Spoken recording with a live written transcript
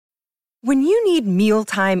When you need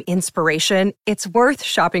mealtime inspiration, it's worth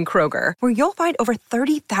shopping Kroger, where you'll find over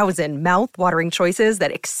 30,000 mouth-watering choices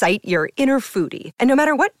that excite your inner foodie. And no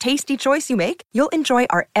matter what tasty choice you make, you'll enjoy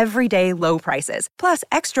our everyday low prices, plus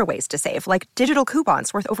extra ways to save, like digital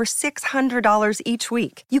coupons worth over $600 each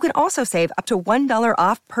week. You can also save up to $1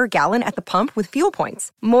 off per gallon at the pump with fuel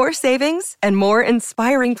points. More savings and more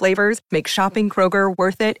inspiring flavors make shopping Kroger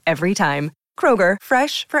worth it every time. Kroger,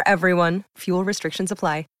 fresh for everyone. Fuel restrictions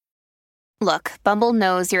apply. Look, Bumble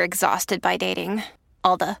knows you're exhausted by dating.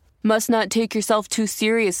 All the, must not take yourself too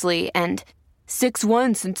seriously, and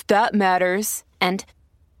 6'1" since that matters, and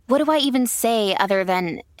what do I even say other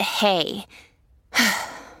than, hey?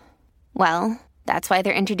 Well, that's why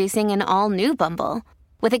they're introducing an all-new Bumble,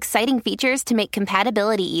 with exciting features to make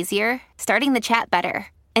compatibility easier, starting the chat better,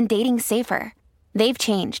 and dating safer. They've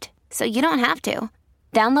changed, so you don't have to.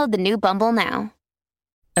 Download the new Bumble now.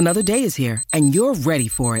 Another day is here, and you're ready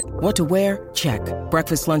for it. What to wear? Check.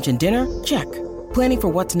 Breakfast, lunch, and dinner? Check. Planning for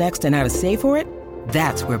what's next and how to save for it?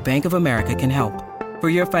 That's where Bank of America can help. For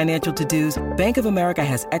your financial to-dos, Bank of America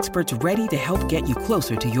has experts ready to help get you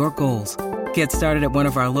closer to your goals. Get started at one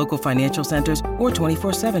of our local financial centers or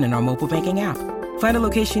 24/7 in our mobile banking app. Find a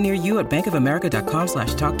location near you at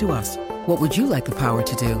bankofamerica.com/talktous. What would you like the power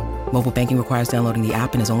to do? Mobile banking requires downloading the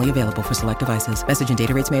app and is only available for select devices. Message and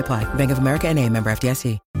data rates may apply. Bank of America N.A., member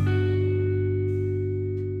FDIC.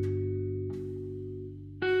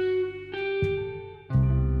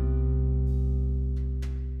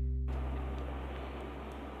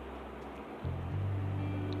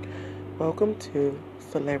 Welcome to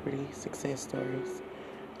Celebrity Success Stories.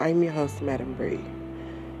 I'm your host, Madam Bree.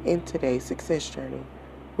 In today's success journey,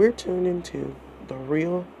 we're tuned into the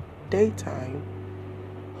real daytime,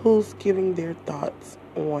 who's giving their thoughts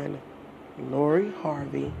on Lori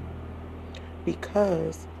Harvey,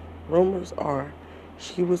 because rumors are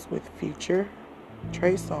she was with Future,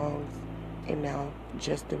 Trey Songz, and now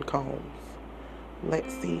Justin Combs.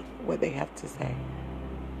 Let's see what they have to say.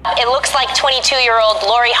 It looks like 22-year-old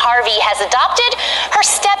Lori Harvey has adopted her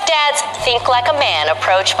stepdad's think like a man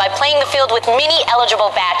approach by playing the field with many eligible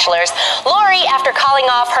bachelors. Lori, after calling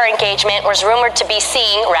off her engagement, was rumored to be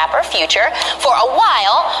seeing rapper Future for a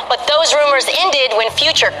while, but those rumors ended when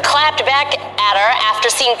Future clapped back at her after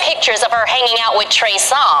seeing pictures of her hanging out with Trey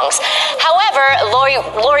Songz. However,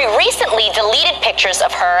 Lori recently deleted pictures of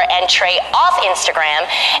her and Trey off Instagram,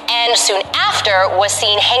 and soon after was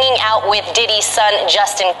seen hanging out with Diddy's son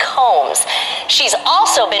Justin Combs. She's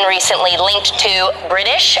also been recently linked to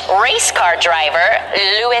British race car driver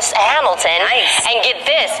Lewis Hamilton. Nice. And get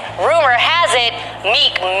this, rumor has it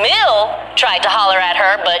Meek Mill tried to holler at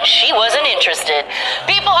her, but she wasn't interested.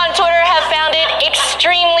 People on Twitter have found it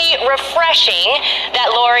extremely refreshing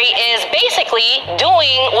that Lori is basically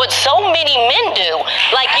doing what so many men do.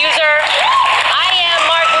 Like user I am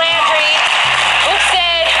Mark Landry, who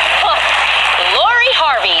said, Lori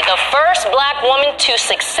Harvey, the first black woman to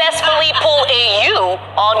successfully pull a U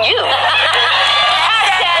on you.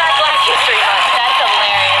 Hashtag Black History Month. That's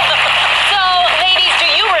hilarious. So, ladies, do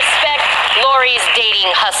you respect Lori's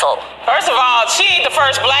dating hustle? First of all, she ain't the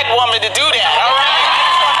first black woman to do that, all right? I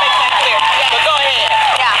just want to make that clear. But go ahead.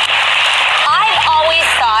 Yeah. I've always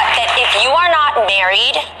thought that if you are not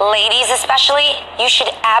married, ladies especially, you should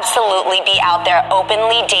absolutely be out there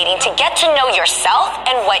openly dating to get to know yourself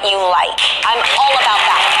and what you like. I'm all about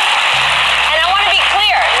that. And I want to be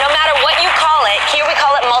clear, no matter what you call it, here we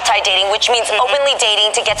call it multi-dating, which means openly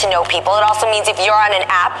dating to get to know people. It also means if you're on an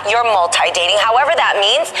app, you're multi-dating. However that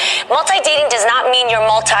means, multi-dating does not mean you're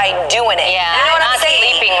multi-doing it. Yeah, you know what I'm saying?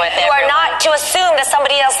 Sleeping with it. You are not to assume that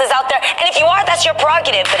somebody else is out there. And if you are, that's your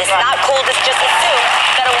prerogative. But it's not cool to just assume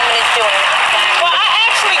that a woman is doing that. Well, I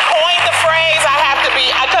actually coined the phrase, I have to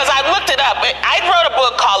be, because I looked it up. I wrote a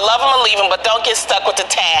book called Love 'Em or Leave 'Em, but Don't Get Stuck with the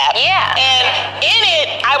Tab. Yeah. And in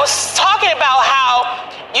it, I was talking about how,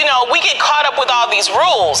 you know, we get caught up with all these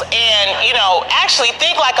rules. And, you know, actually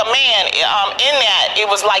think like a man. In that, it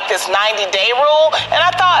was like this 90-day rule. And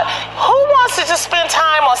I thought, who wants to just spend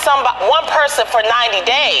time on one person for 90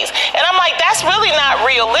 days? And I'm like, that's really not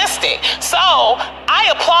realistic. So I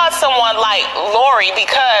applaud someone like Lori,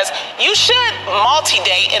 because you should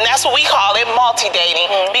multi-date, and that's what we call it,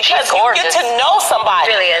 multi-dating, because you get to know somebody.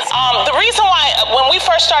 It really is. The reason why, when we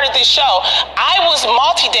first started this show, I was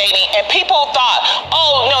multi-dating, and people thought,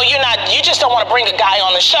 oh, no, you're not, you just don't want to bring a guy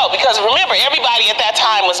on the show, because remember, everybody at that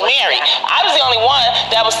time was married. I was the only one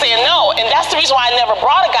that was saying no, and that's the reason why I never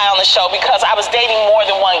brought a guy on the show, because I was dating more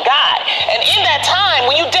than one guy. And in that time,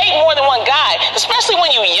 when you date more than one guy, especially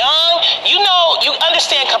when you're young, you know, you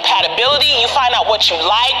understand compatibility, you find out what you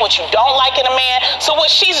like, what you don't like in a man. So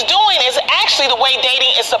what she's doing is actually actually the way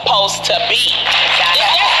dating is supposed to be.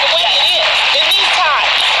 That's the way it is in these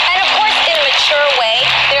times. And of course, in a mature way,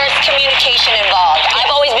 there's communication involved.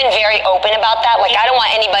 I've always been very open about that. Like, I don't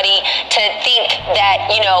want anybody to think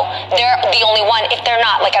that, you know, they're the only one if they're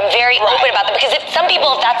not. Like, I'm very open about that, because if some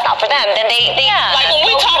people, if that's not for them, then they like when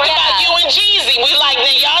we talk about you and Jeezy, we like,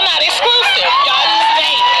 then y'all not exclusive. Y'all just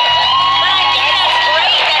dating. But I think that's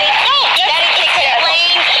great that it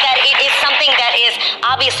explains that it is something that is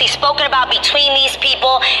obviously spoken about between these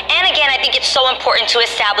people. And again, I think it's so important to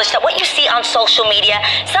establish that what you see on social media,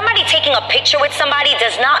 somebody taking a picture with somebody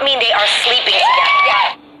does not mean they are sleeping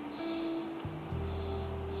together.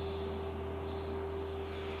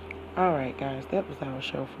 Alright guys, that was our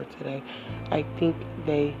show for today. I think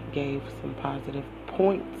they gave some positive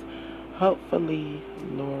points. Hopefully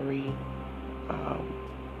Lori,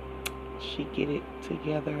 she get it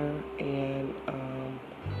together, and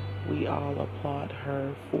we all applaud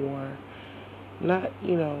her for not,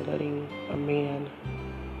 you know, letting a man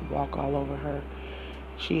walk all over her.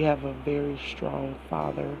 She have a very strong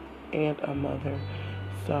father and a mother,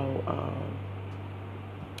 so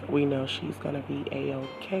we know she's gonna be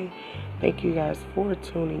a-okay. Thank you guys for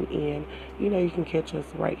tuning in. You know, you can catch us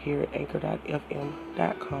right here at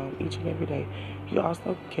anchor.fm.com each and every day. You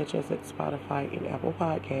also can catch us at Spotify and Apple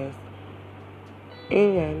Podcasts.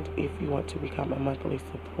 And if you want to become a monthly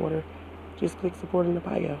supporter, just click support in the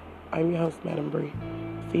bio. I'm your host, Madam Bree.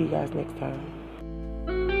 See you guys next time.